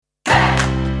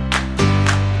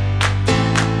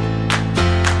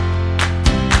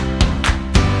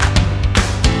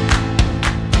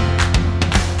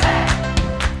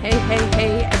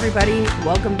everybody.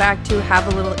 Welcome back to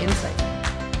Have a Little Insight.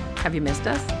 Have you missed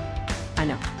us? I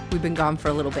know, we've been gone for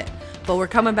a little bit, but we're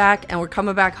coming back, and we're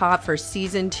coming back hot for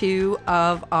season 2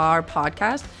 of our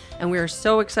podcast. And we are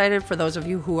so excited for those of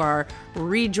you who are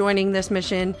rejoining this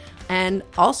mission. And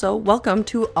also, welcome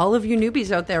to all of you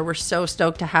newbies out there. We're so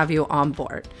stoked to have you on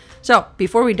board. So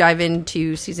before we dive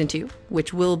into season 2,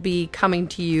 which will be coming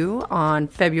to you on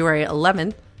February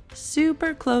 11th,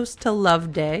 super close to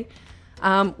Love Day,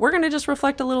 we're going to just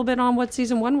reflect a little bit on what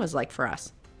season 1 was like for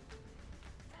us.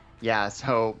 Yeah,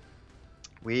 so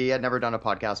we had never done a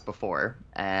podcast before.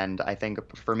 And I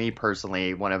think for me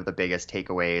personally, one of the biggest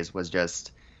takeaways was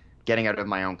just getting out of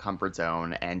my own comfort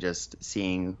zone and just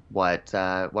seeing what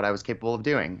I was capable of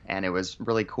doing. And it was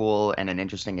really cool and an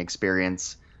interesting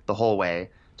experience the whole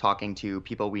way, talking to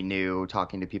people we knew,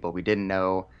 talking to people we didn't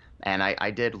know. And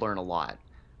I did learn a lot.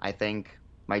 I think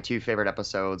my 2 favorite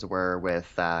episodes were with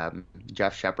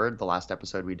Jeff Shepard, the last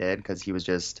episode we did, because he was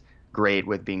just great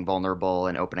with being vulnerable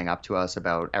and opening up to us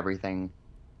about everything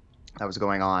that was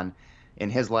going on in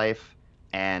his life.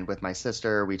 And with my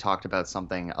sister, we talked about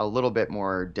something a little bit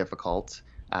more difficult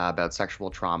about sexual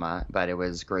trauma, but it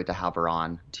was great to have her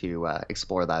on to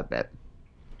explore that bit.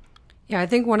 Yeah, I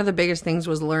think one of the biggest things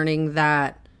was learning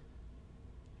that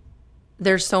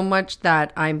there's so much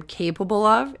that I'm capable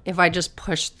of if I just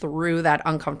push through that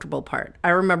uncomfortable part. I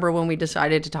remember when we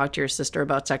decided to talk to your sister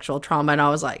about sexual trauma, and I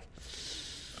was like,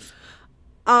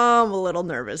 I'm a little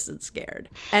nervous and scared.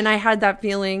 And I had that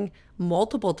feeling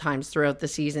multiple times throughout the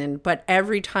season, but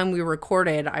every time we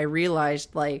recorded, I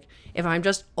realized, like, if I'm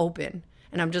just open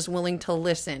and I'm just willing to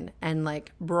listen and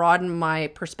like broaden my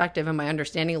perspective and my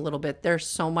understanding a little bit, there's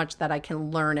so much that I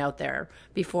can learn out there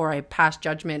before I pass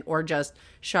judgment or just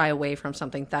shy away from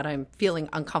something that I'm feeling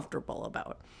uncomfortable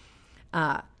about.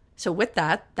 So with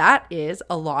that is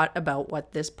a lot about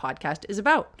what this podcast is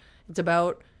about. It's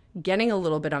about getting a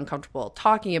little bit uncomfortable,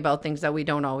 talking about things that we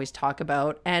don't always talk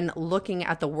about, and looking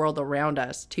at the world around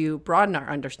us to broaden our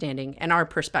understanding and our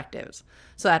perspectives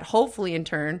so that hopefully in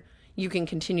turn you can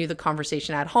continue the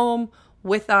conversation at home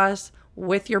with us,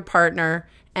 with your partner,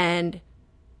 and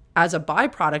as a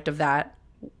byproduct of that,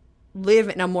 live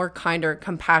in a more kinder,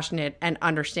 compassionate, and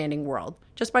understanding world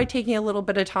just by taking a little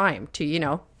bit of time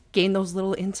to, gain those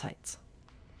little insights.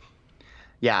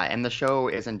 Yeah, and the show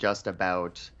isn't just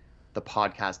about the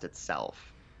podcast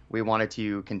itself. We wanted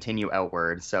to continue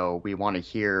outward, so we want to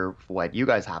hear what you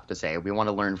guys have to say. We want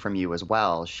to learn from you as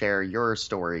well. Share your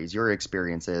stories, your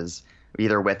experiences,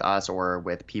 either with us or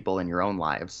with people in your own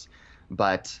lives.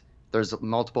 But there's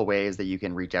multiple ways that you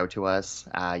can reach out to us.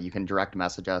 You can direct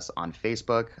message us on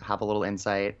Facebook, Have a Little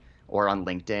Insight, or on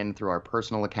LinkedIn through our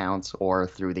personal accounts, or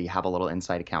through the Have a Little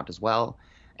Insight account as well.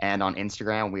 And on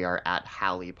Instagram, we are at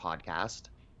Hallie Podcast.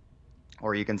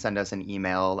 Or you can send us an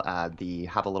email, the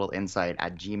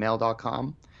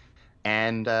havealittleinsite@gmail.com.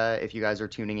 And if you guys are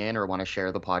tuning in or want to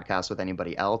share the podcast with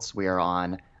anybody else, we are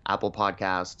on Apple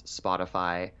Podcast,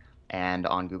 Spotify, and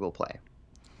on Google Play.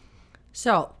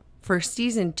 So for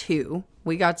season 2,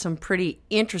 we got some pretty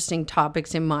interesting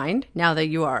topics in mind now that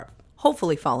you are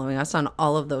hopefully following us on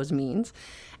all of those means.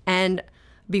 And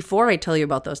before I tell you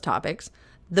about those topics,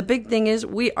 the big thing is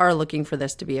we are looking for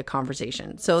this to be a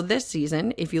conversation. So this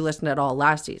season, if you listened at all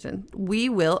last season, we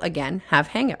will again have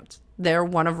hangouts. They're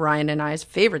one of Ryan and I's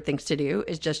favorite things to do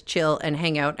is just chill and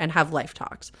hang out and have life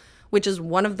talks, which is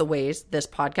one of the ways this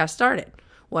podcast started,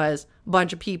 was a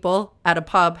bunch of people at a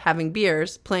pub having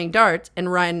beers, playing darts,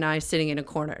 and Ryan and I sitting in a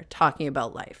corner talking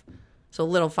about life. So a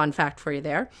little fun fact for you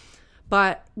there.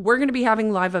 But we're going to be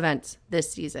having live events this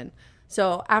season.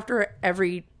 So after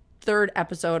every 3rd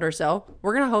episode or so,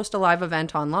 we're going to host a live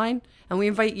event online, and we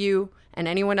invite you and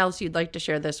anyone else you'd like to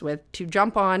share this with to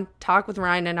jump on, talk with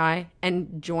Ryan and I,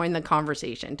 and join the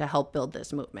conversation to help build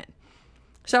this movement.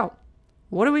 So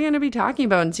what are we going to be talking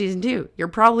about in season 2? You're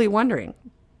probably wondering.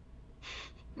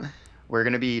 We're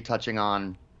going to be touching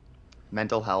on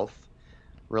mental health,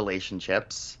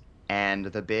 relationships, and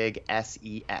the big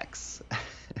SEX,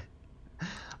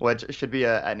 which should be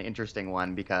an interesting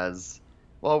one because,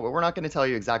 well, we're not going to tell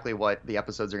you exactly what the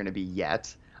episodes are going to be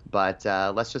yet, but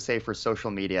let's just say for social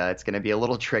media, it's going to be a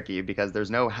little tricky because there's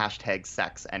no hashtag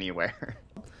sex anywhere.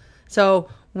 So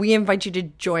we invite you to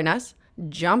join us,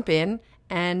 jump in,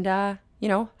 and,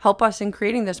 help us in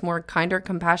creating this more kinder,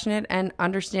 compassionate, and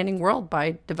understanding world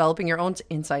by developing your own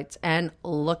insights and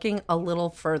looking a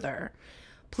little further.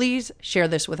 Please share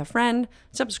this with a friend,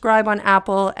 subscribe on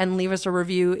Apple, and leave us a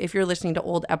review if you're listening to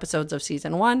old episodes of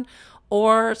season 1,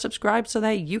 or subscribe so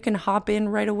that you can hop in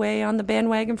right away on the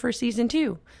bandwagon for season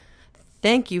 2.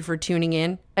 Thank you for tuning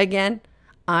in. Again,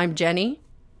 I'm Jenny.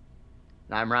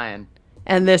 I'm Ryan.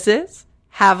 And this is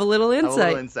Have a little Have a insight.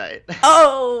 little insight.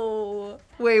 Oh,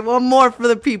 wait, one more for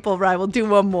the people, Ryan. We'll do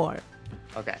one more.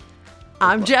 Okay.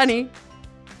 I'm close. Jenny,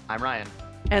 I'm Ryan.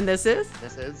 and this is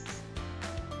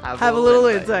Have a little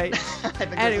insight. I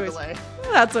think Anyways. there's a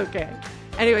delay. That's okay.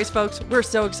 Anyways, folks, we're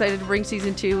so excited to bring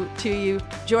season 2 to you.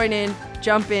 Join in,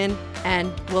 jump in,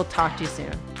 and we'll talk to you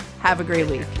soon. Have a great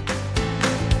week.